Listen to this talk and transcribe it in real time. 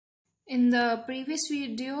In the previous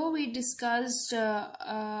video, we discussed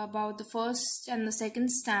about the first and the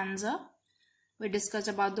second stanza. We discussed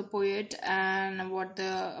about the poet and about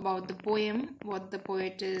the poem, what the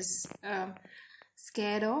poet is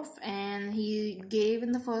scared of, and he gave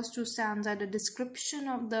in the first two stanzas the description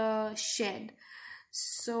of the shed.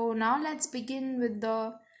 So now let's begin with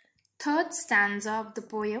the third stanza of the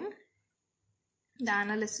poem, the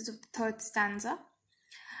analysis of the third stanza.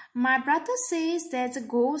 My brother says there's a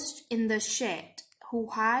ghost in the shed who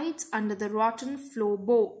hides under the rotten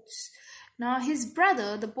floorboards. Now his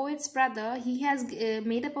brother, the poet's brother, he has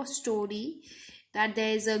made up a story that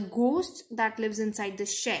there is a ghost that lives inside the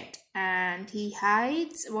shed and he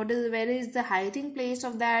hides. Where is the hiding place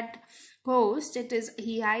of that ghost?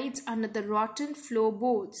 He hides under the rotten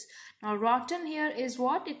floorboards. Now rotten here is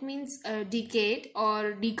what? It means decayed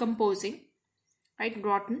or decomposing, right?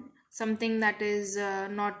 Rotten. Something that is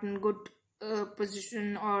not in good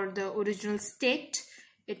position or the original state.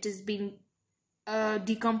 It is being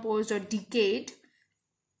decomposed or decayed.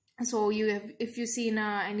 So if you see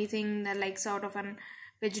anything that like sort of an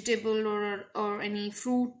vegetable or any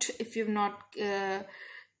fruit, if you've not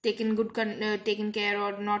taken care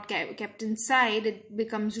or not kept inside, it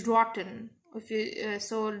becomes rotten.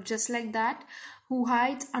 So just like that, who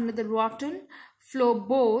hides under the rotten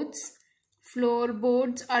floorboards.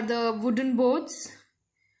 Floorboards are the wooden boards,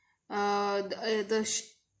 the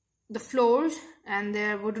floors, and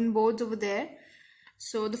there are wooden boards over there.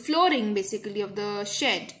 So the flooring basically of the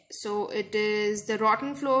shed. So it is the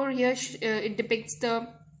rotten floor here. It depicts the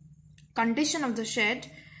condition of the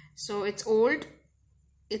shed. So it's old,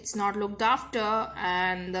 it's not looked after,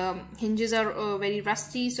 and the hinges are very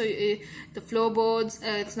rusty. So the floorboards,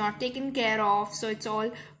 it's not taken care of. So it's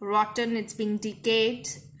all rotten. It's being decayed.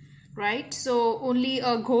 Right, so only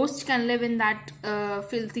a ghost can live in that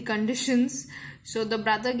filthy conditions. So the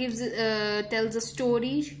brother tells a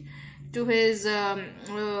story to his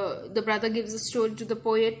the brother gives a story to the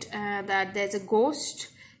poet that there's a ghost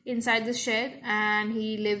inside the shed and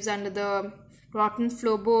he lives under the rotten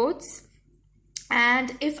floorboards,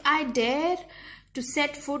 and if I dare to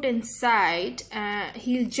set foot inside,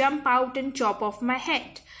 he'll jump out and chop off my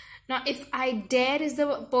head. Now, if I dare is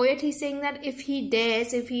the poet, he's saying that if he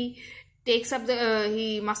dares, if he takes up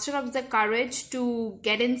he musters up the courage to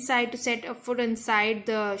get inside, to set a foot inside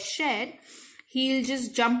the shed, he'll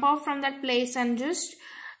just jump off from that place and just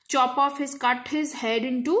cut his head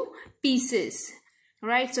into pieces.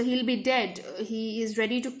 Right, so he'll be dead. He is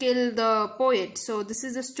ready to kill the poet. So this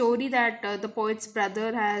is a story that the poet's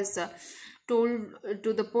brother has told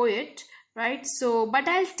to the poet. Right, so but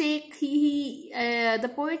I'll take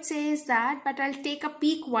the poet says that, but I'll take a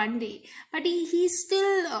peek one day. But he's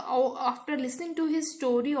still after listening to his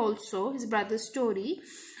story, also his brother's story,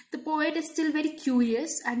 the poet is still very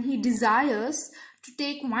curious and he desires to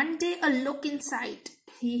take one day a look inside.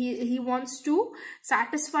 He wants to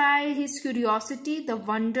satisfy his curiosity, the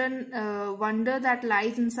wonder that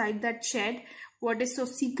lies inside that shed. What is so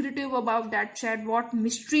secretive about that shed? What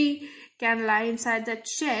mystery can lie inside that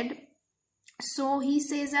shed? So he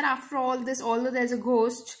says that after all this, although there's a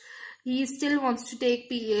ghost, he still wants to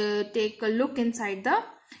take a look inside the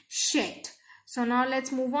shed. So now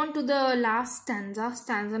let's move on to the last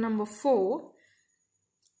stanza number 4.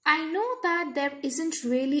 I know that there isn't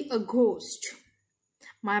really a ghost.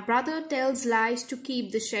 My brother tells lies to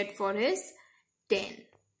keep the shed for his den.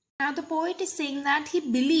 Now the poet is saying that he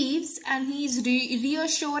believes and he is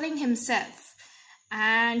reassuring himself.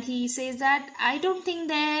 And he says that I don't think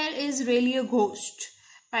there is really a ghost,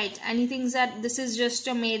 right? And he thinks that this is just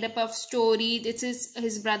a made up of story. This is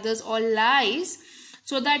his brother's all lies,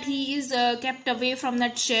 so that he is kept away from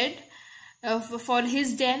that shed for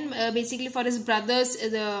his den, basically for his brother's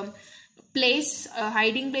place,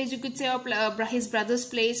 hiding place you could say, or his brother's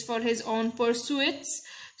place for his own pursuits.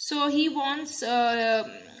 So he wants,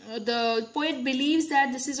 the poet believes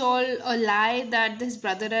that this is all a lie that his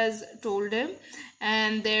brother has told him,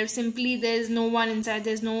 and there's no one inside,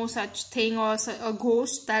 there's no such thing or a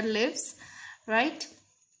ghost that lives, right?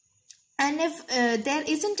 And if there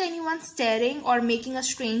isn't anyone staring or making a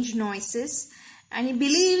strange noises, and he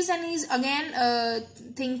believes, and he's again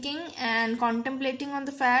thinking and contemplating on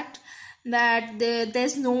the fact that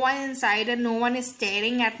there's no one inside and no one is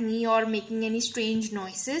staring at me or making any strange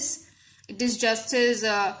noises. It is just his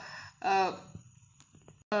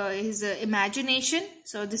imagination.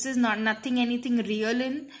 So this is anything real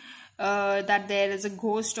in that there is a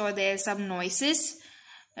ghost or there are some noises,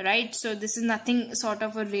 right? So this is nothing sort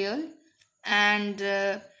of a real, and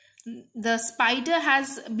the spider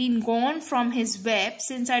has been gone from his web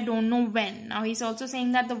since I don't know when. Now he's also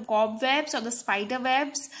saying that the cobwebs or the spider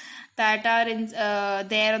webs that are in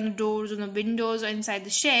there on the doors, on the windows, or inside the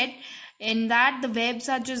shed, in that the webs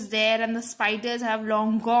are just there and the spiders have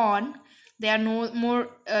long gone. They are no more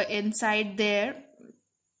inside there,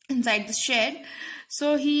 inside the shed.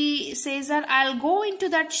 So he says that I'll go into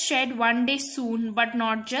that shed one day soon, but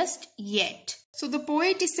not just yet. So the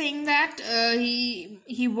poet is saying that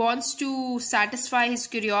he wants to satisfy his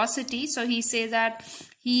curiosity. So he says that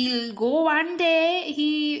he'll go one day.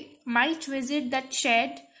 He might visit that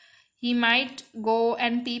shed. He might go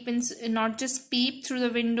and peep in, not just peep through the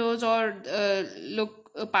windows or look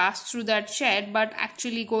pass through that shed, but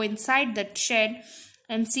actually go inside that shed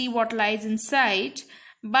and see what lies inside.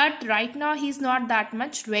 But right now he's not that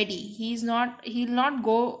much ready. He'll not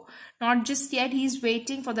go, not just yet. He's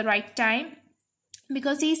waiting for the right time,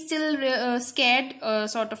 because he's still scared,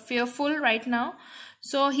 sort of fearful right now.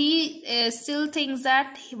 So he still thinks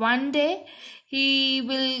that one day he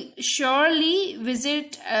will surely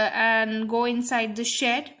visit and go inside the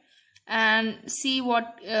shed and see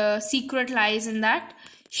what secret lies in that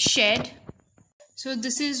shed. So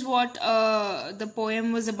this is what the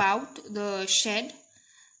poem was about, the shed,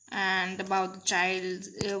 and about the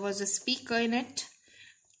child was a speaker in it,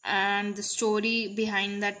 and the story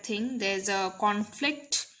behind that thing. There's a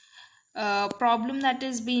conflict problem that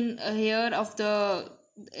has been here of the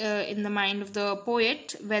in the mind of the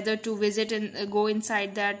poet, whether to visit and go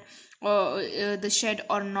inside that the shed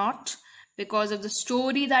or not, because of the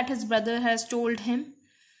story that his brother has told him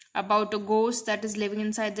about a ghost that is living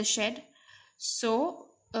inside the shed. So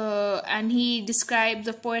and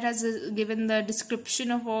the poet has given the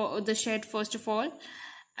description of the shed first of all,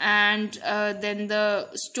 and then the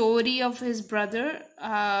story of his brother,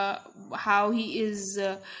 how he is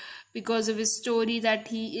because of his story that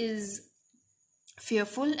he is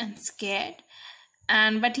fearful and scared,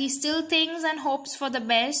 but he still thinks and hopes for the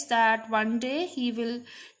best, that one day he will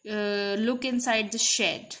look inside the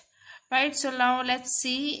shed, right? So now let's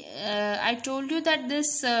see. I told you that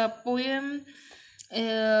this poem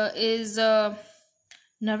is a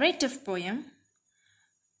narrative poem.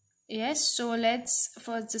 Yes, so let's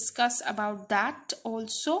first discuss about that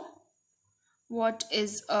also. What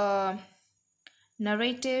is a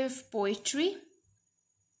narrative poetry?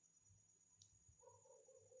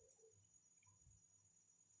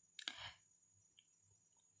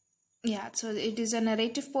 Yeah, so it is a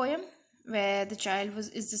narrative poem where the child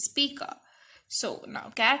is the speaker. So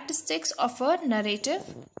now, characteristics of a narrative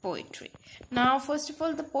poetry. Now, first of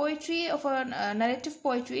all, the poetry of a narrative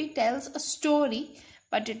poetry tells a story,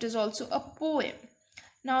 but it is also a poem.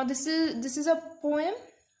 Now this is a poem,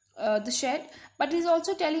 the shed, but he's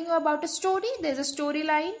also telling you about a story. There's a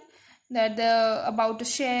storyline that about a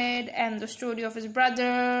shed and the story of his brother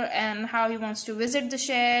and how he wants to visit the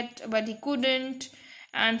shed but he couldn't,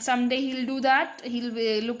 and someday he'll do that.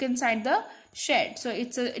 He'll look inside the shed. So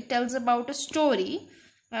it tells about a story,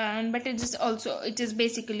 but it is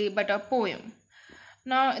basically but a poem.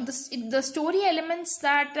 Now the story elements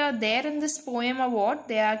that are there in this poem are what?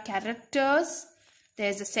 They are characters,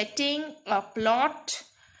 there's a setting, a plot.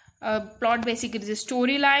 Plot basically is a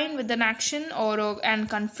storyline with an action and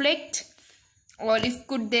conflict, or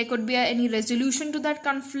there could be any resolution to that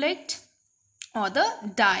conflict, or the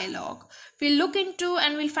dialogue. We'll look into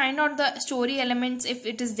and we'll find out the story elements, if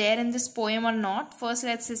it is there in this poem or not. First,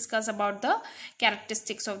 let's discuss about the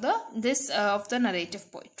characteristics of the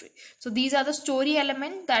narrative poetry. So these are the story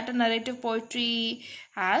elements that a narrative poetry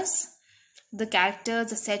has: the characters,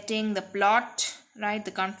 the setting, the plot, right,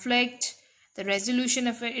 the conflict, the resolution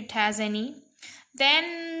if it has any.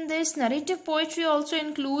 Then this narrative poetry also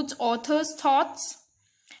includes author's thoughts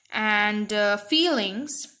and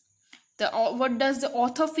feelings. What does the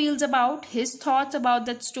author feels about, his thoughts about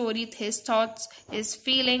that story, his thoughts, his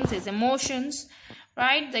feelings, his emotions,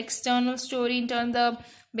 right? The external story, in turn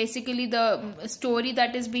basically the story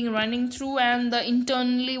that is being running through, and the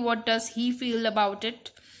internally what does he feel about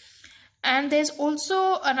it. And there's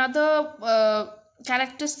also another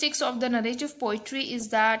characteristics of the narrative poetry is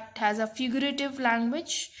that it has a figurative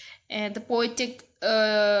language, and the poetic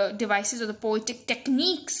devices or the poetic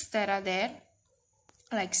techniques that are there,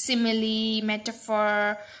 like simile,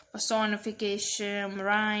 metaphor, personification,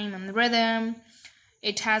 rhyme, and rhythm.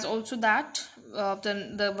 It has also that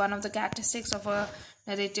the one of the characteristics of a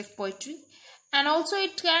narrative poetry. And also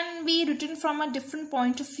it can be written from a different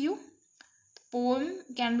point of view. The poem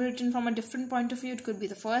can be written from a different point of view. It could be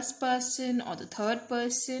the first person or the third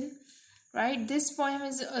person, right? This poem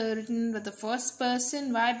is written with the first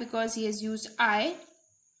person. Why? Because he has used I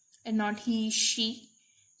and not he, she.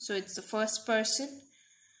 so it's the first person.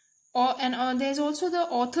 And there's also the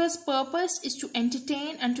author's purpose is to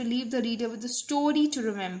entertain and to leave the reader with a story to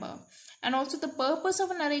remember. And also the purpose of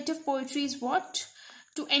a narrative poetry is what?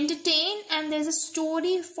 To entertain, and there's a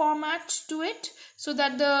story format to it, so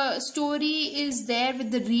that the story is there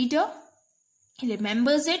with the reader. He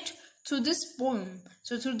remembers it through this poem.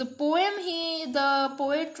 So through the poem, the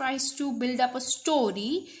poet tries to build up a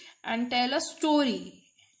story and tell a story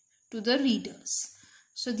to the readers.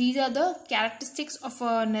 So these are the characteristics of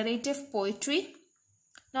a narrative poetry.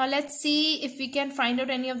 Now let's see if we can find out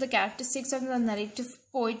any of the characteristics of the narrative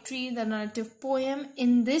poetry, the narrative poem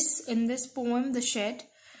in this poem, The Shed.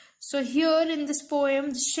 So here in this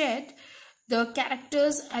poem, The Shed, the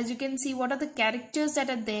characters, as you can see, what are the characters that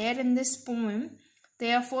are there in this poem?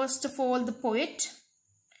 They are first of all the poet,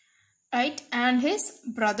 right, and his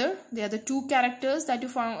brother. They are the two characters that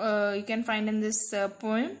you can find in this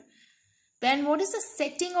poem. Then what is the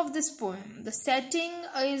setting of this poem? The setting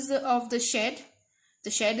is of the shed. The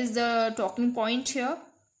shed is the talking point here,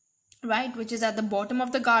 right, which is at the bottom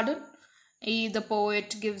of the garden. The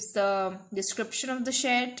poet gives the description of the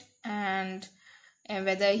shed and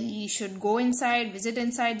whether he should go inside, visit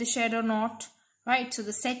inside the shed or not, right? So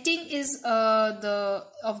the setting is of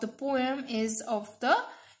the poem is of the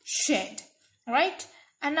shed, right?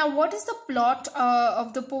 And now what is the plot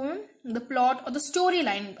of the poem? The plot or the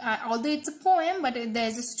storyline, although it's a poem, but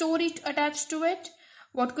there's a story attached to it.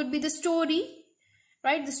 What could be the story?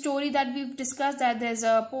 Right, the story that we've discussed, that there's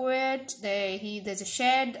a poet, there's a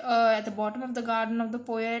shed at the bottom of the garden of the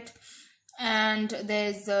poet, and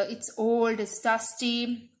there's it's old, it's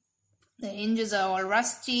dusty, the hinges are all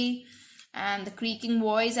rusty, and the creaking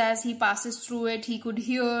voice as he passes through it he could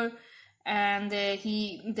hear, and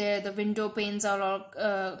the window panes are all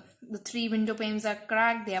the 3 window panes are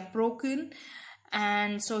cracked, they are broken.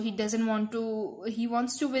 And so he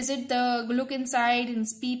wants to visit look inside and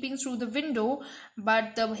peeping through the window,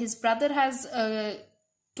 but his brother has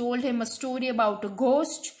told him a story about a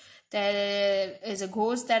ghost. There is a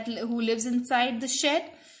ghost who lives inside the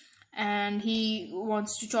shed, and he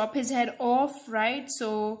wants to chop his head off, right?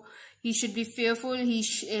 So he should be fearful.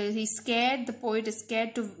 He's scared. The poet is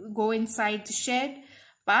scared to go inside the shed,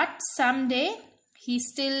 but someday he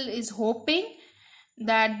still is hoping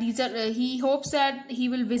that he hopes that he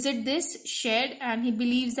will visit this shed, and he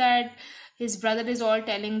believes that his brother is all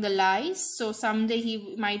telling the lies. So someday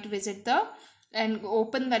he might visit and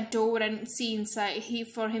open that door and see inside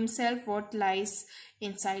for himself what lies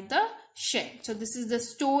inside the shed. So this is the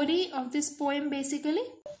story of this poem basically.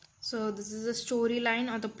 So this is the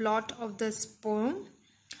storyline or the plot of this poem.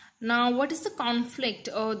 Now, what is the conflict?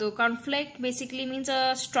 The conflict basically means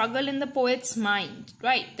a struggle in the poet's mind,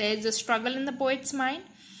 right? There is a struggle in the poet's mind,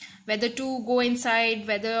 whether to go inside,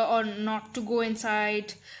 whether or not to go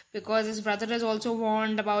inside, because his brother has also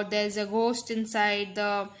warned about there's a ghost inside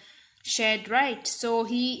the shed, right? So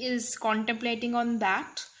he is contemplating on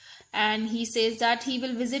that, and he says that he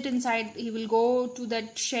will visit inside, he will go to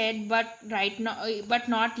that shed, but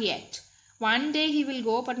not yet. One day he will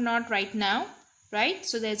go, but not right now. Right,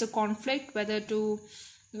 so there's a conflict whether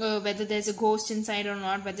there's a ghost inside or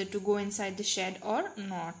not, whether to go inside the shed or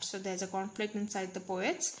not. So there's a conflict inside the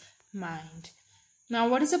poet's mind. Now,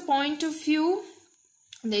 what is the point of view?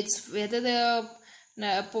 It's whether the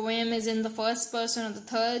poem is in the first person or the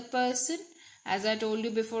third person. As I told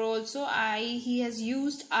you before, also he has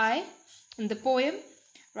used I in the poem,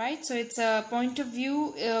 right? So it's a point of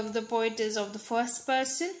view of the poet is of the first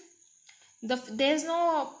person. There's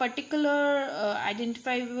no particular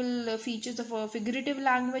identifiable features of a figurative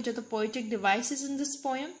language or the poetic devices in this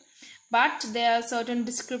poem, but there are certain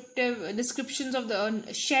descriptions of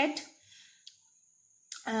the shed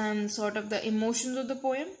and sort of the emotions of the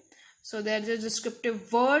poem. So there are the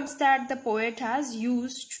descriptive words that the poet has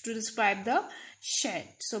used to describe the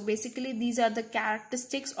shed. So basically these are the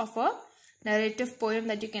characteristics of a narrative poem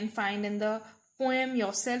that you can find in the poem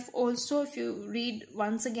yourself also if you read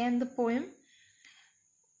once again the poem.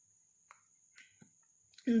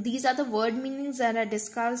 These are the word meanings that I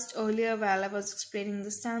discussed earlier while I was explaining the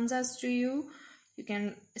stanzas to you. You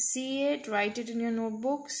can see it, write it in your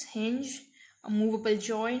notebooks. Hinge, a movable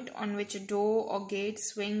joint on which a door or gate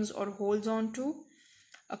swings or holds on to.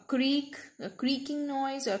 A creak, a creaking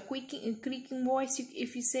noise or a creaking voice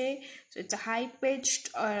if you say. So it's a high-pitched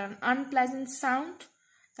or an unpleasant sound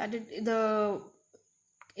that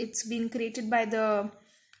it's been created by the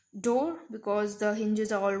door because the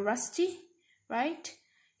hinges are all rusty, right?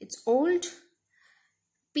 It's old.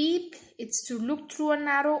 Peep, it's to look through a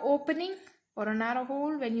narrow opening or a narrow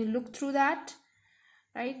hole. When you look through that,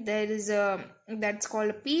 right, there is that's called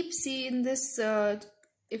a peep. See in this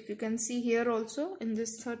if you can see here also in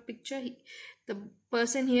this third picture, the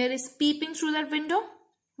person here is peeping through that window,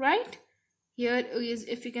 right? Here is,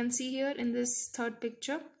 if you can see here in this third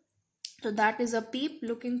picture, so that is a peep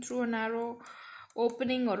looking through a narrow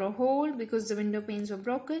opening or a hole because the window panes were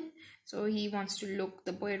broken. So he wants to look,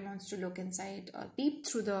 the poet wants to look inside or peep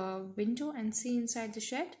through the window and see inside the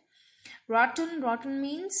shed. Rotten, rotten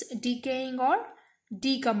means decaying or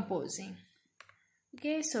decomposing.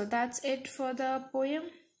 Okay, so that's it for the poem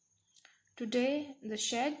today, The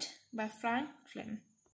Shed by Frank Flynn.